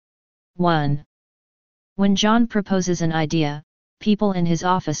1. When John proposes an idea, people in his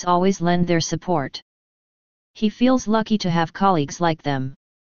office always lend their support. He feels lucky to have colleagues like them.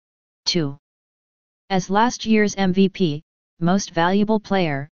 2. As last year's MVP, most valuable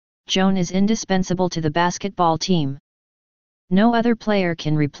player, Joan is indispensable to the basketball team. No other player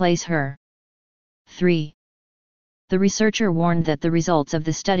can replace her. 3. The researcher warned that the results of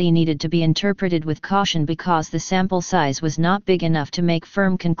the study needed to be interpreted with caution because the sample size was not big enough to make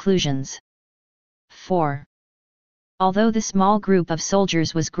firm conclusions. 4. Although the small group of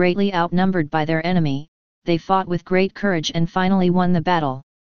soldiers was greatly outnumbered by their enemy, they fought with great courage and finally won the battle.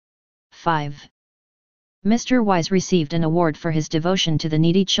 5. Mr. Wise received an award for his devotion to the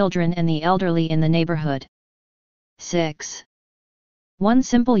needy children and the elderly in the neighborhood. 6. One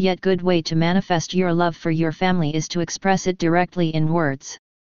simple yet good way to manifest your love for your family is to express it directly in words.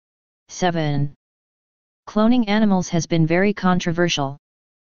 7. Cloning animals has been very controversial.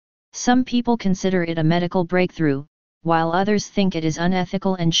 Some people consider it a medical breakthrough, while others think it is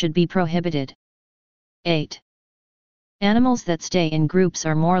unethical and should be prohibited. 8. Animals that stay in groups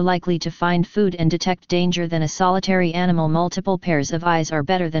are more likely to find food and detect danger than a solitary animal. Multiple pairs of eyes are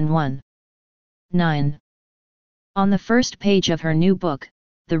better than one. 9. On the first page of her new book,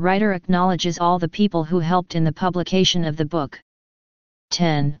 the writer acknowledges all the people who helped in the publication of the book.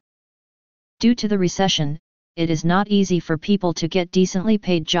 10. Due to the recession, it is not easy for people to get decently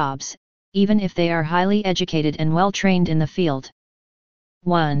paid jobs, even if they are highly educated and well trained in the field.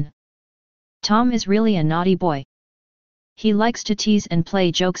 1. Tom is really a naughty boy. He likes to tease and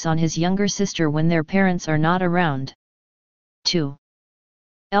play jokes on his younger sister when their parents are not around. 2.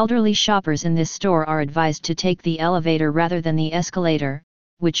 Elderly shoppers in this store are advised to take the elevator rather than the escalator,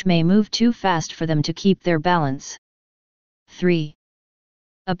 which may move too fast for them to keep their balance. 3.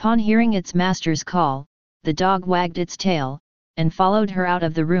 Upon hearing its master's call, the dog wagged its tail, and followed her out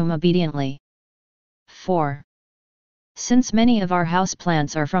of the room obediently. 4. Since many of our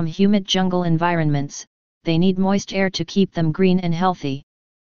houseplants are from humid jungle environments, they need moist air to keep them green and healthy.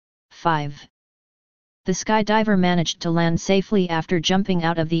 5. The skydiver managed to land safely after jumping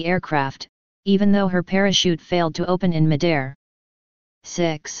out of the aircraft, even though her parachute failed to open in midair.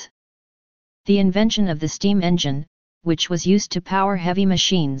 6. The invention of the steam engine, which was used to power heavy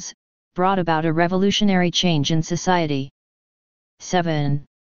machines, brought about a revolutionary change in society. 7.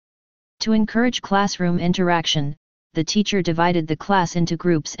 To encourage classroom interaction, the teacher divided the class into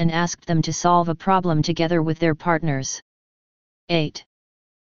groups and asked them to solve a problem together with their partners. 8.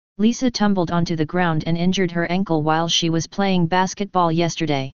 Lisa tumbled onto the ground and injured her ankle while she was playing basketball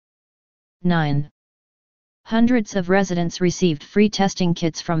yesterday. 9. Hundreds of residents received free testing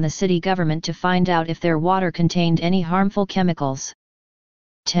kits from the city government to find out if their water contained any harmful chemicals.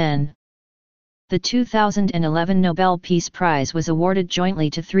 10. The 2011 Nobel Peace Prize was awarded jointly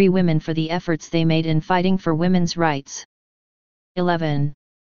to 3 women for the efforts they made in fighting for women's rights. 11.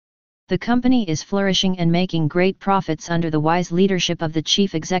 The company is flourishing and making great profits under the wise leadership of the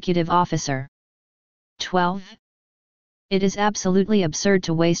chief executive officer. 12. It is absolutely absurd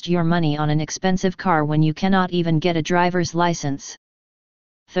to waste your money on an expensive car when you cannot even get a driver's license.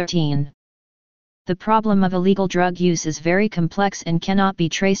 13. The problem of illegal drug use is very complex and cannot be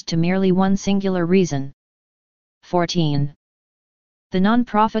traced to merely one singular reason. 14. The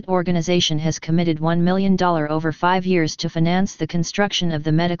non-profit organization has committed $1 million over 5 years to finance the construction of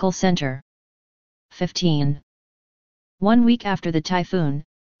the medical center. 15. 1 week after the typhoon,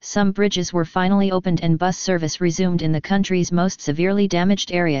 some bridges were finally opened and bus service resumed in the country's most severely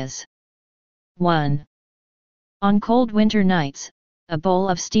damaged areas. 1. On cold winter nights, a bowl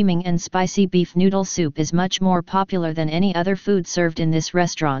of steaming and spicy beef noodle soup is much more popular than any other food served in this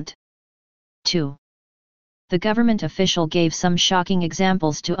restaurant. 2. The government official gave some shocking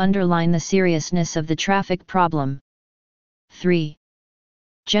examples to underline the seriousness of the traffic problem. 3.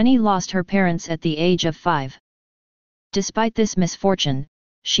 Jenny lost her parents at the age of 5. Despite this misfortune,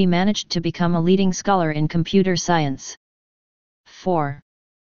 she managed to become a leading scholar in computer science. 4.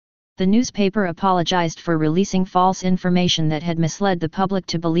 The newspaper apologized for releasing false information that had misled the public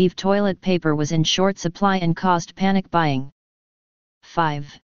to believe toilet paper was in short supply and caused panic buying.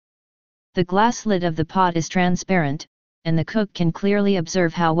 5. The glass lid of the pot is transparent, and the cook can clearly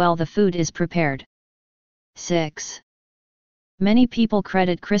observe how well the food is prepared. 6. Many people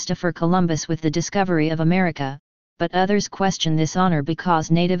credit Christopher Columbus with the discovery of America, but others question this honor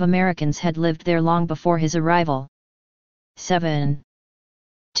because Native Americans had lived there long before his arrival. 7.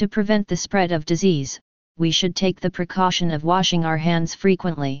 To prevent the spread of disease, we should take the precaution of washing our hands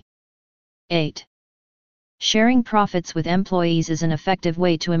frequently. 8. Sharing profits with employees is an effective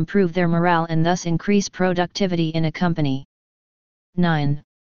way to improve their morale and thus increase productivity in a company. 9.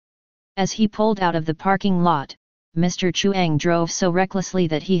 As he pulled out of the parking lot, Mr. Chuang drove so recklessly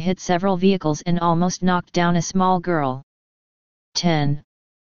that he hit several vehicles and almost knocked down a small girl. 10.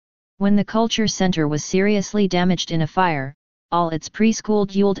 When the culture center was seriously damaged in a fire, all its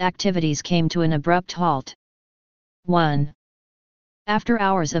preschool-fueled activities came to an abrupt halt. 1. After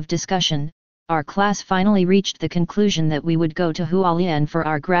hours of discussion, our class finally reached the conclusion that we would go to Hualien for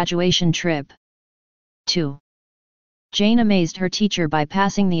our graduation trip. 2. Jane amazed her teacher by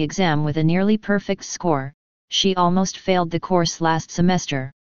passing the exam with a nearly perfect score. She almost failed the course last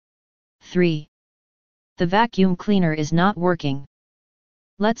semester. 3. The vacuum cleaner is not working.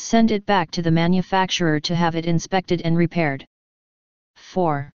 Let's send it back to the manufacturer to have it inspected and repaired.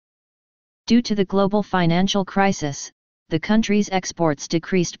 4. Due to the global financial crisis, the country's exports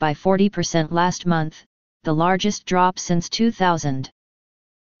decreased by 40% last month, the largest drop since 2000.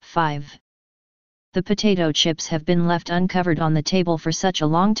 5. The potato chips have been left uncovered on the table for such a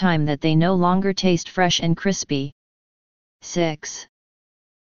long time that they no longer taste fresh and crispy. 6.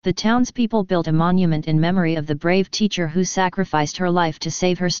 The townspeople built a monument in memory of the brave teacher who sacrificed her life to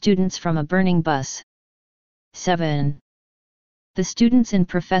save her students from a burning bus. 7. The students in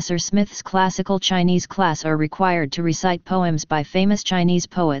Professor Smith's classical Chinese class are required to recite poems by famous Chinese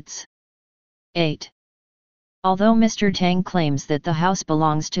poets. 8. Although Mr. Tang claims that the house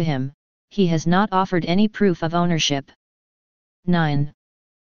belongs to him, he has not offered any proof of ownership. 9.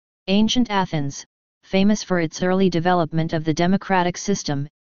 Ancient Athens, famous for its early development of the democratic system,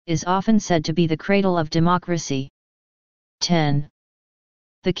 is often said to be the cradle of democracy. 10.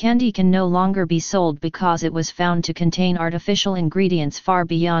 The candy can no longer be sold because it was found to contain artificial ingredients far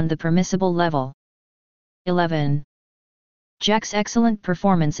beyond the permissible level. 11. Jack's excellent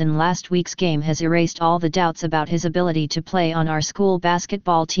performance in last week's game has erased all the doubts about his ability to play on our school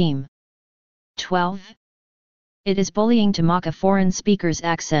basketball team. 12. It is bullying to mock a foreign speaker's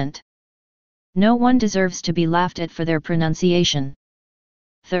accent. No one deserves to be laughed at for their pronunciation.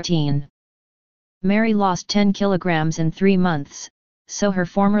 13. Mary lost 10 kilograms in 3 months, so her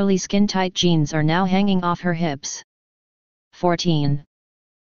formerly skin-tight jeans are now hanging off her hips. 14.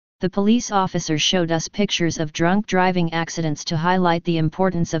 The police officer showed us pictures of drunk driving accidents to highlight the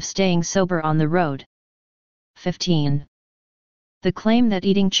importance of staying sober on the road. 15. The claim that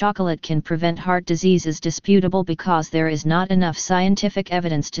eating chocolate can prevent heart disease is disputable because there is not enough scientific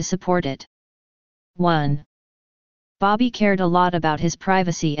evidence to support it. 1. Bobby cared a lot about his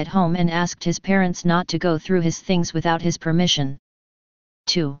privacy at home and asked his parents not to go through his things without his permission.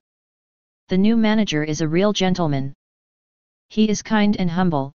 2. The new manager is a real gentleman. He is kind and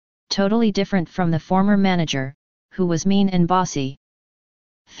humble, totally different from the former manager, who was mean and bossy.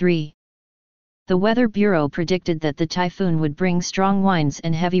 3. The Weather Bureau predicted that the typhoon would bring strong winds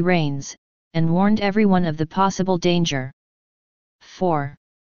and heavy rains, and warned everyone of the possible danger. 4.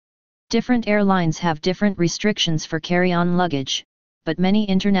 Different airlines have different restrictions for carry-on luggage, but many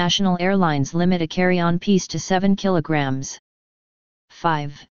international airlines limit a carry-on piece to 7 kilograms.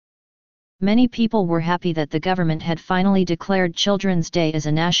 5. Many people were happy that the government had finally declared Children's Day as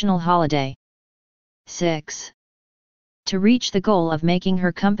a national holiday. 6. To reach the goal of making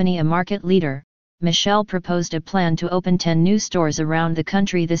her company a market leader, Michelle proposed a plan to open 10 new stores around the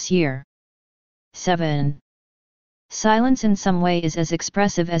country this year. 7. Silence in some way is as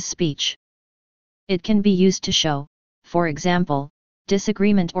expressive as speech. It can be used to show, for example,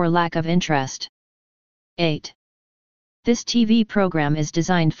 disagreement or lack of interest. 8. This TV program is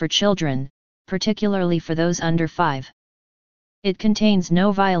designed for children, particularly for those under 5. It contains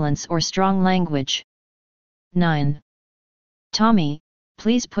no violence or strong language. 9. Tommy,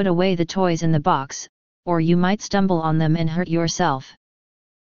 please put away the toys in the box, or you might stumble on them and hurt yourself.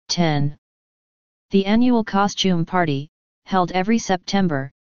 10. The annual costume party, held every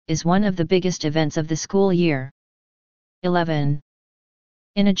September, is one of the biggest events of the school year. 11.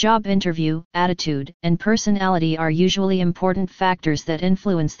 In a job interview, attitude and personality are usually important factors that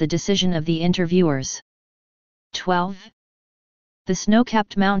influence the decision of the interviewers. 12. The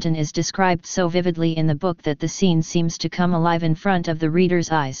snow-capped mountain is described so vividly in the book that the scene seems to come alive in front of the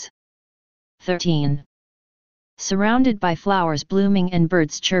reader's eyes. 13. Surrounded by flowers blooming and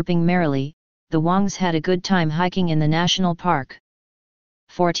birds chirping merrily, the Wongs had a good time hiking in the national park.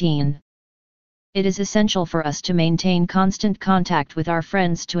 14. It is essential for us to maintain constant contact with our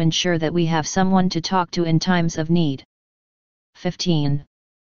friends to ensure that we have someone to talk to in times of need. 15.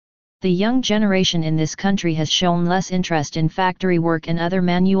 The young generation in this country has shown less interest in factory work and other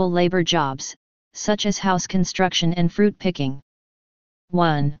manual labor jobs, such as house construction and fruit picking.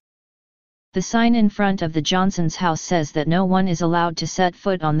 1. The sign in front of the Johnsons' house says that no one is allowed to set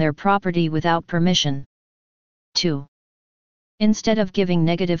foot on their property without permission. 2. Instead of giving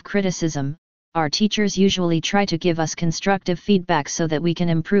negative criticism, our teachers usually try to give us constructive feedback so that we can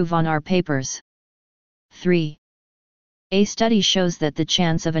improve on our papers. 3. A study shows that the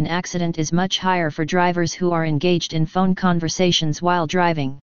chance of an accident is much higher for drivers who are engaged in phone conversations while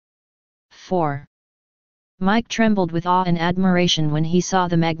driving. 4. Mike trembled with awe and admiration when he saw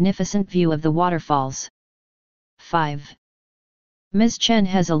the magnificent view of the waterfalls. 5. Ms. Chen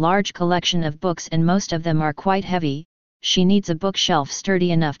has a large collection of books and most of them are quite heavy. She needs a bookshelf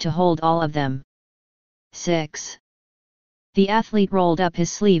sturdy enough to hold all of them. 6. The athlete rolled up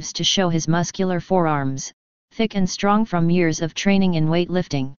his sleeves to show his muscular forearms, thick and strong from years of training in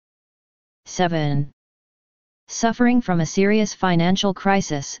weightlifting. 7. Suffering from a serious financial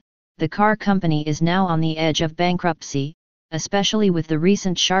crisis, the car company is now on the edge of bankruptcy, especially with the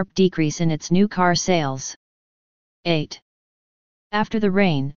recent sharp decrease in its new car sales. 8. After the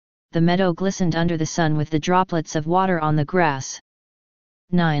rain, the meadow glistened under the sun with the droplets of water on the grass.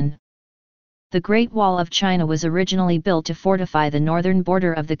 9. The Great Wall of China was originally built to fortify the northern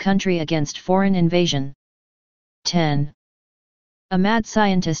border of the country against foreign invasion. 10. A mad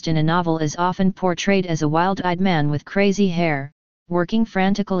scientist in a novel is often portrayed as a wild-eyed man with crazy hair, working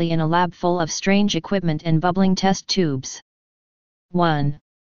frantically in a lab full of strange equipment and bubbling test tubes. 1.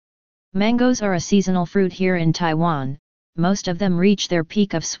 Mangoes are a seasonal fruit here in Taiwan. Most of them reach their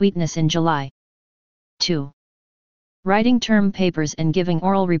peak of sweetness in July. 2. Writing term papers and giving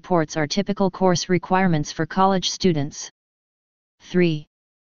oral reports are typical course requirements for college students. 3.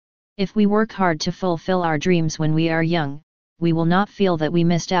 If we work hard to fulfill our dreams when we are young, we will not feel that we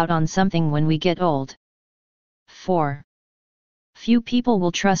missed out on something when we get old. 4. Few people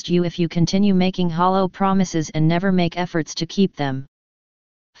will trust you if you continue making hollow promises and never make efforts to keep them.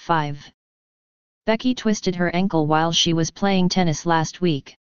 5. Becky twisted her ankle while she was playing tennis last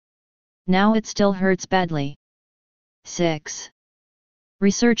week. Now it still hurts badly. 6.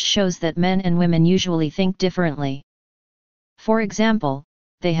 Research shows that men and women usually think differently. For example,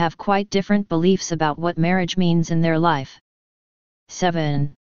 they have quite different beliefs about what marriage means in their life.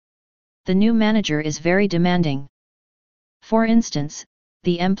 7. The new manager is very demanding. For instance,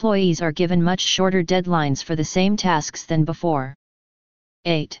 the employees are given much shorter deadlines for the same tasks than before.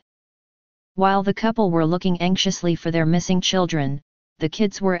 8. While the couple were looking anxiously for their missing children, the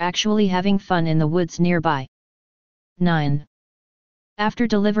kids were actually having fun in the woods nearby. 9. After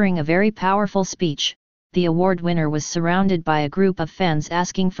delivering a very powerful speech, the award winner was surrounded by a group of fans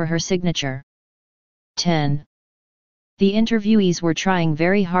asking for her signature. 10. The interviewees were trying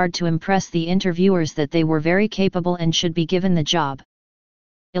very hard to impress the interviewers that they were very capable and should be given the job.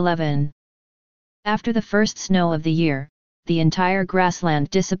 11. After the first snow of the year, the entire grassland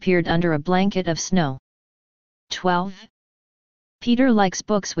disappeared under a blanket of snow. 12. Peter likes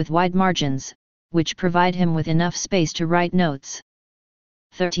books with wide margins, which provide him with enough space to write notes.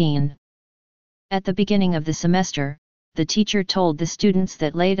 13. At the beginning of the semester, the teacher told the students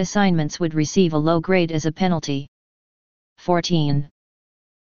that late assignments would receive a low grade as a penalty. 14.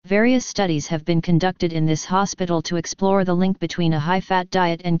 Various studies have been conducted in this hospital to explore the link between a high-fat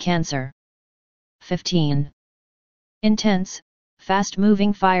diet and cancer. 15. Intense,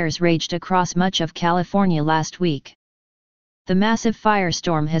 fast-moving fires raged across much of California last week. The massive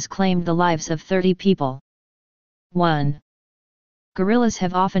firestorm has claimed the lives of 30 people. 1. Gorillas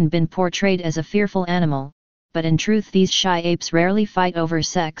have often been portrayed as a fearful animal, but in truth these shy apes rarely fight over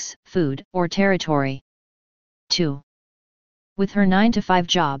sex, food, or territory. 2. With her 9-to-5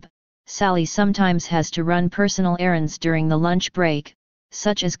 job, Sally sometimes has to run personal errands during the lunch break,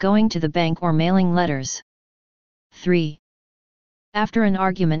 such as going to the bank or mailing letters. 3. After an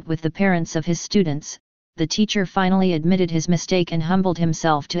argument with the parents of his students, the teacher finally admitted his mistake and humbled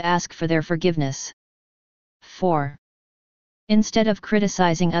himself to ask for their forgiveness. 4. Instead of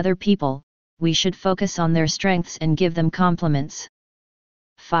criticizing other people, we should focus on their strengths and give them compliments.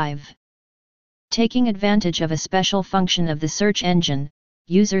 5. Taking advantage of a special function of the search engine,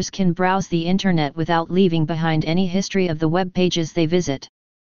 users can browse the internet without leaving behind any history of the web pages they visit.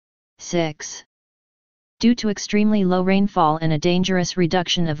 6. Due to extremely low rainfall and a dangerous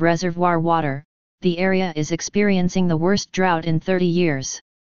reduction of reservoir water, the area is experiencing the worst drought in 30 years.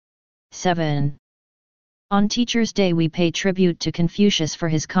 7. On Teachers' Day we pay tribute to Confucius for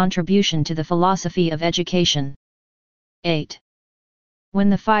his contribution to the philosophy of education. 8. When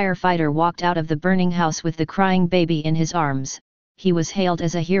the firefighter walked out of the burning house with the crying baby in his arms, he was hailed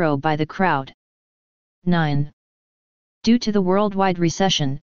as a hero by the crowd. 9. Due to the worldwide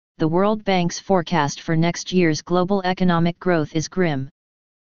recession, the World Bank's forecast for next year's global economic growth is grim.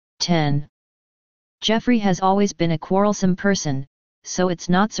 10. Jeffrey has always been a quarrelsome person, so it's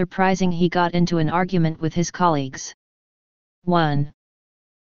not surprising he got into an argument with his colleagues. 1.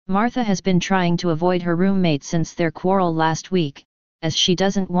 Martha has been trying to avoid her roommate since their quarrel last week, as she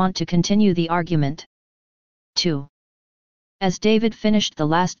doesn't want to continue the argument. 2. As David finished the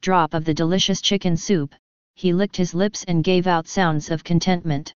last drop of the delicious chicken soup, he licked his lips and gave out sounds of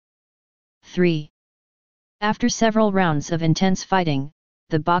contentment. 3. After several rounds of intense fighting,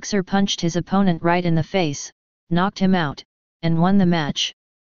 the boxer punched his opponent right in the face, knocked him out, and won the match.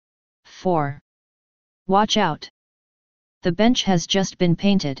 4. Watch out! The bench has just been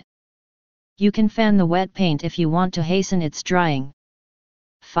painted. You can fan the wet paint if you want to hasten its drying.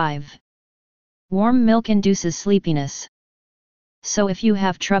 5. Warm milk induces sleepiness. So if you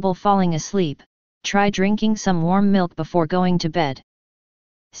have trouble falling asleep, try drinking some warm milk before going to bed.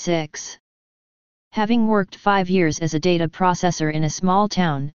 6. Having worked 5 years as a data processor in a small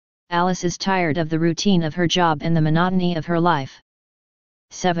town, Alice is tired of the routine of her job and the monotony of her life.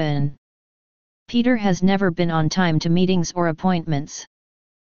 7. Peter has never been on time to meetings or appointments.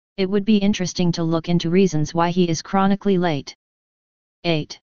 It would be interesting to look into reasons why he is chronically late.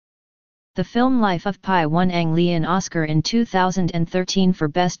 8. The film Life of Pi won Ang Lee an Oscar in 2013 for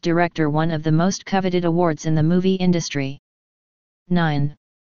Best Director, one of the most coveted awards in the movie industry. 9.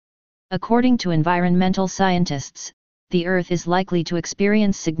 According to environmental scientists, the Earth is likely to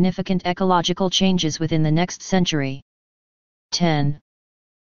experience significant ecological changes within the next century. 10.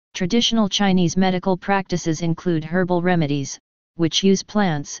 Traditional Chinese medical practices include herbal remedies, which use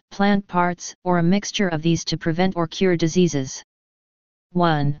plants, plant parts, or a mixture of these to prevent or cure diseases.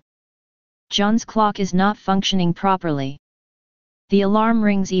 1. John's clock is not functioning properly. The alarm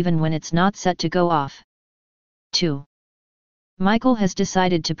rings even when it's not set to go off. 2. Michael has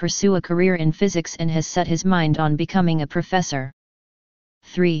decided to pursue a career in physics and has set his mind on becoming a professor.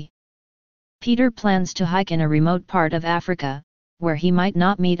 3. Peter plans to hike in a remote part of Africa, where he might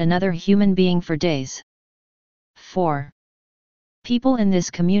not meet another human being for days. 4. People in this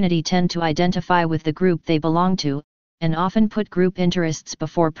community tend to identify with the group they belong to, and often put group interests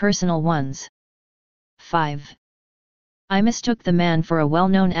before personal ones. 5. I mistook the man for a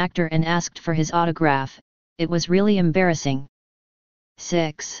well-known actor and asked for his autograph. It was really embarrassing.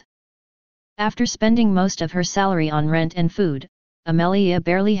 6. After spending most of her salary on rent and food, Amelia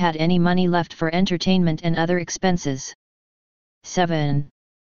barely had any money left for entertainment and other expenses. 7.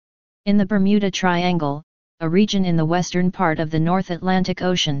 In the Bermuda Triangle, a region in the western part of the North Atlantic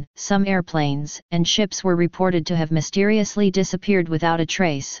Ocean, some airplanes and ships were reported to have mysteriously disappeared without a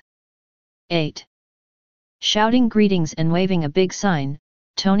trace. 8. Shouting greetings and waving a big sign,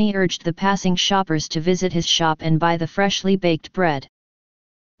 Tony urged the passing shoppers to visit his shop and buy the freshly baked bread.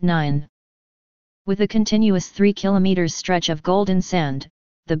 9. With a continuous 3 kilometers stretch of golden sand,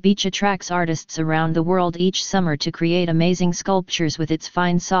 the beach attracts artists around the world each summer to create amazing sculptures with its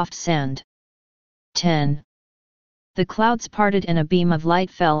fine soft sand. 10. The clouds parted and a beam of light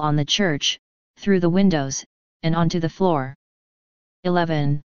fell on the church, through the windows, and onto the floor.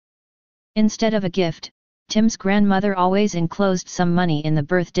 11. Instead of a gift, Tim's grandmother always enclosed some money in the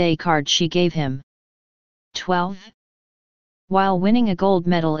birthday card she gave him. 12. While winning a gold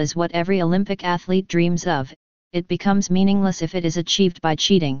medal is what every Olympic athlete dreams of, it becomes meaningless if it is achieved by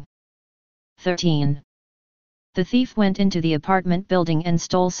cheating. 13. The thief went into the apartment building and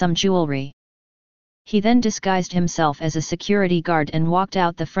stole some jewelry. He then disguised himself as a security guard and walked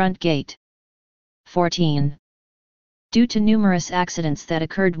out the front gate. 14. Due to numerous accidents that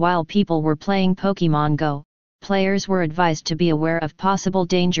occurred while people were playing Pokemon Go, players were advised to be aware of possible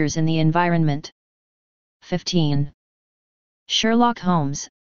dangers in the environment. 15. Sherlock Holmes,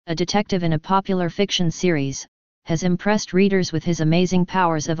 a detective in a popular fiction series, has impressed readers with his amazing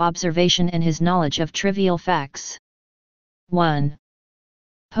powers of observation and his knowledge of trivial facts. 1.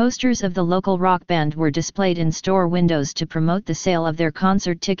 Posters of the local rock band were displayed in store windows to promote the sale of their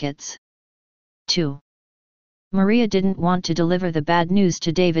concert tickets. 2. Maria didn't want to deliver the bad news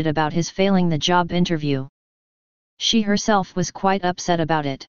to David about his failing the job interview. She herself was quite upset about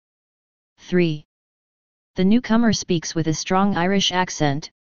it. 3. The newcomer speaks with a strong Irish accent,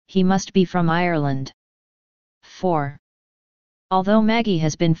 he must be from Ireland. 4. Although Maggie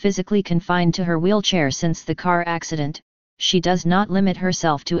has been physically confined to her wheelchair since the car accident, she does not limit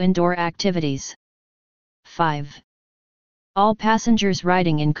herself to indoor activities. 5. All passengers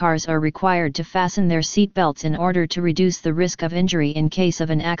riding in cars are required to fasten their seat belts in order to reduce the risk of injury in case of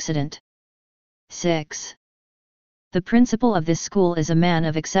an accident. 6. The principal of this school is a man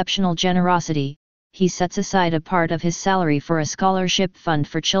of exceptional generosity. He sets aside a part of his salary for a scholarship fund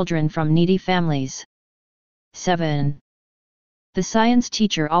for children from needy families. 7. The science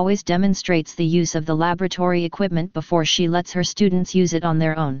teacher always demonstrates the use of the laboratory equipment before she lets her students use it on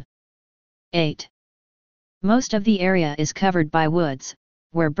their own. 8. Most of the area is covered by woods,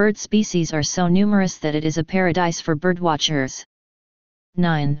 where bird species are so numerous that it is a paradise for birdwatchers.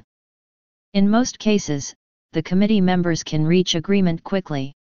 9. In most cases, the committee members can reach agreement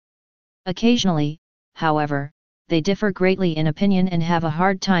quickly. Occasionally, however, they differ greatly in opinion and have a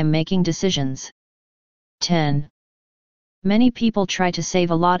hard time making decisions. 10. Many people try to save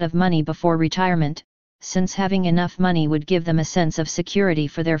a lot of money before retirement, since having enough money would give them a sense of security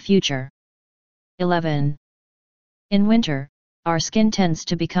for their future. 11. In winter, our skin tends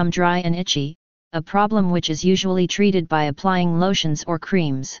to become dry and itchy, a problem which is usually treated by applying lotions or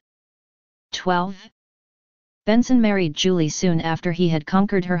creams. 12. Benson married Julie soon after he had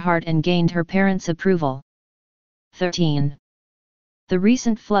conquered her heart and gained her parents' approval. 13. The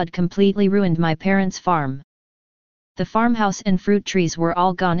recent flood completely ruined my parents' farm. The farmhouse and fruit trees were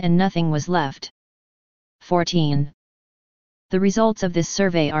all gone and nothing was left. 14. The results of this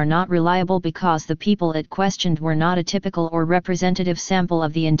survey are not reliable because the people it questioned were not a typical or representative sample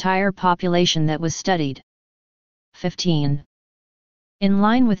of the entire population that was studied. 15. In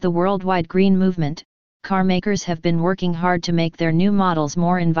line with the worldwide green movement, car makers have been working hard to make their new models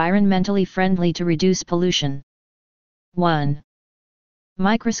more environmentally friendly to reduce pollution. 1.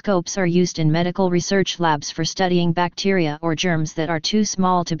 Microscopes are used in medical research labs for studying bacteria or germs that are too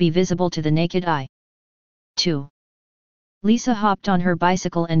small to be visible to the naked eye. 2. Lisa hopped on her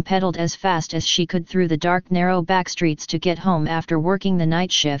bicycle and pedaled as fast as she could through the dark narrow back streets to get home after working the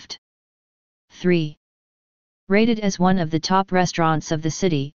night shift. 3. Rated as one of the top restaurants of the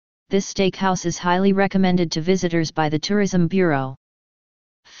city, this steakhouse is highly recommended to visitors by the Tourism Bureau.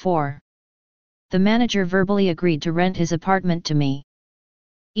 4. The manager verbally agreed to rent his apartment to me.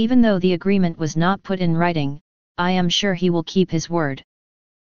 Even though the agreement was not put in writing, I am sure he will keep his word.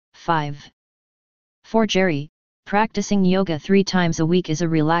 5. For Jerry, practicing yoga 3 times a week is a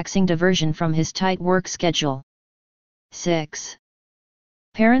relaxing diversion from his tight work schedule. 6.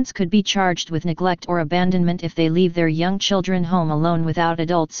 Parents could be charged with neglect or abandonment if they leave their young children home alone without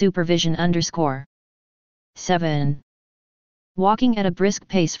adult supervision. 7. Walking at a brisk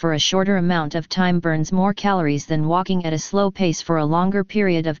pace for a shorter amount of time burns more calories than walking at a slow pace for a longer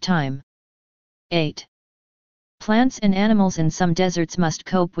period of time. 8. Plants and animals in some deserts must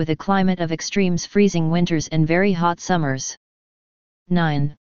cope with a climate of extremes, freezing winters and very hot summers.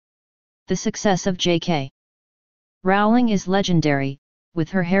 9. The success of J.K. Rowling is legendary, with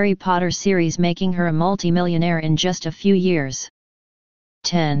her Harry Potter series making her a multi-millionaire in just a few years.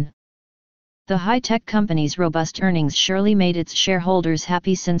 10. The high-tech company's robust earnings surely made its shareholders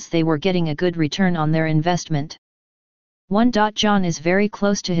happy since they were getting a good return on their investment. 1. John is very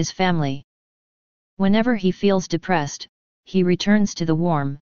close to his family. Whenever he feels depressed, he returns to the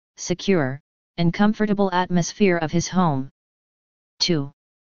warm, secure, and comfortable atmosphere of his home. 2.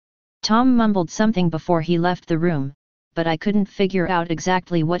 Tom mumbled something before he left the room, but I couldn't figure out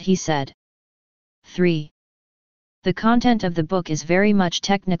exactly what he said. 3. The content of the book is very much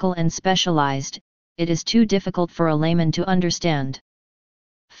technical and specialized, it is too difficult for a layman to understand.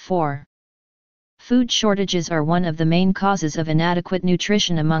 4. Food shortages are one of the main causes of inadequate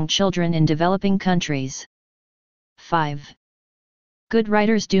nutrition among children in developing countries. 5. Good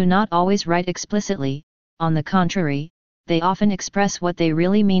writers do not always write explicitly, on the contrary, they often express what they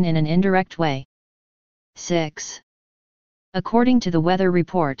really mean in an indirect way. 6. According to the weather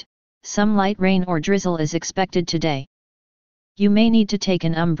report, some light rain or drizzle is expected today. You may need to take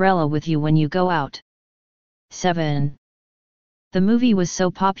an umbrella with you when you go out. 7. The movie was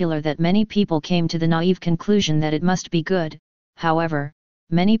so popular that many people came to the naive conclusion that it must be good, however,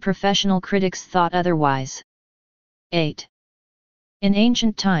 many professional critics thought otherwise. 8. In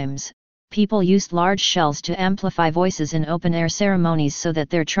ancient times, people used large shells to amplify voices in open-air ceremonies so that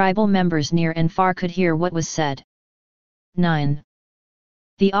their tribal members near and far could hear what was said. 9.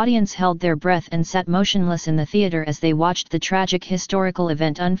 The audience held their breath and sat motionless in the theater as they watched the tragic historical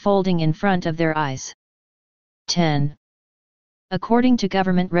event unfolding in front of their eyes. 10. According to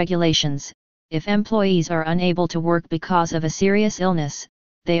government regulations, if employees are unable to work because of a serious illness,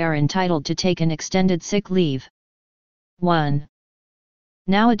 they are entitled to take an extended sick leave. 1.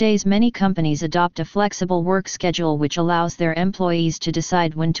 Nowadays many companies adopt a flexible work schedule which allows their employees to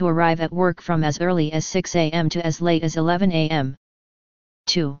decide when to arrive at work from as early as 6 a.m. to as late as 11 a.m.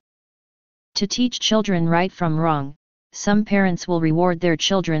 2. To teach children right from wrong, some parents will reward their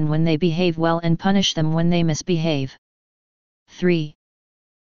children when they behave well and punish them when they misbehave. 3.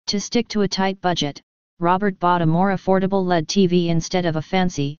 To stick to a tight budget, Robert bought a more affordable LED TV instead of a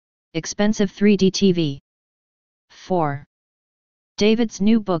fancy, expensive 3D TV. 4. David's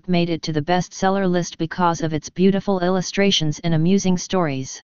new book made it to the bestseller list because of its beautiful illustrations and amusing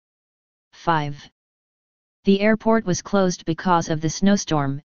stories. 5. The airport was closed because of the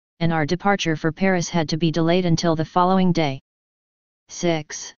snowstorm, and our departure for Paris had to be delayed until the following day.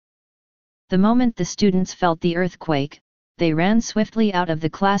 6. The moment the students felt the earthquake, they ran swiftly out of the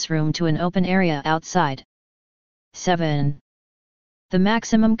classroom to an open area outside. 7. The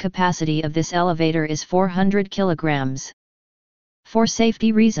maximum capacity of this elevator is 400 kilograms. For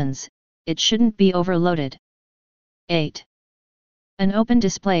safety reasons, it shouldn't be overloaded. 8. An open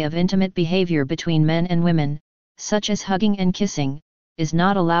display of intimate behavior between men and women, such as hugging and kissing, is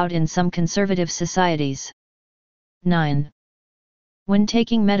not allowed in some conservative societies. 9. When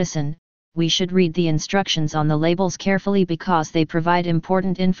taking medicine, we should read the instructions on the labels carefully because they provide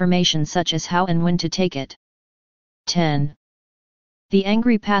important information such as how and when to take it. 10. The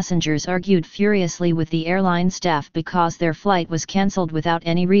angry passengers argued furiously with the airline staff because their flight was cancelled without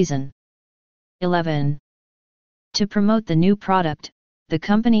any reason. 11. To promote the new product, the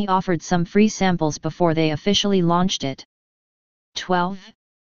company offered some free samples before they officially launched it. 12.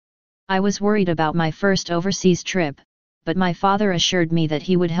 I was worried about my first overseas trip, but my father assured me that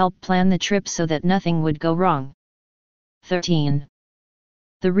he would help plan the trip so that nothing would go wrong. 13.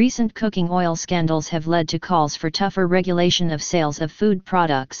 The recent cooking oil scandals have led to calls for tougher regulation of sales of food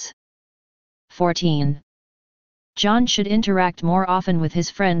products. 14. John should interact more often with his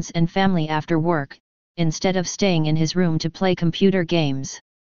friends and family after work, instead of staying in his room to play computer games.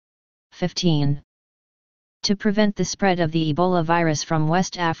 15. To prevent the spread of the Ebola virus from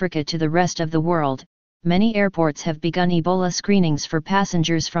West Africa to the rest of the world, many airports have begun Ebola screenings for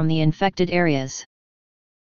passengers from the infected areas.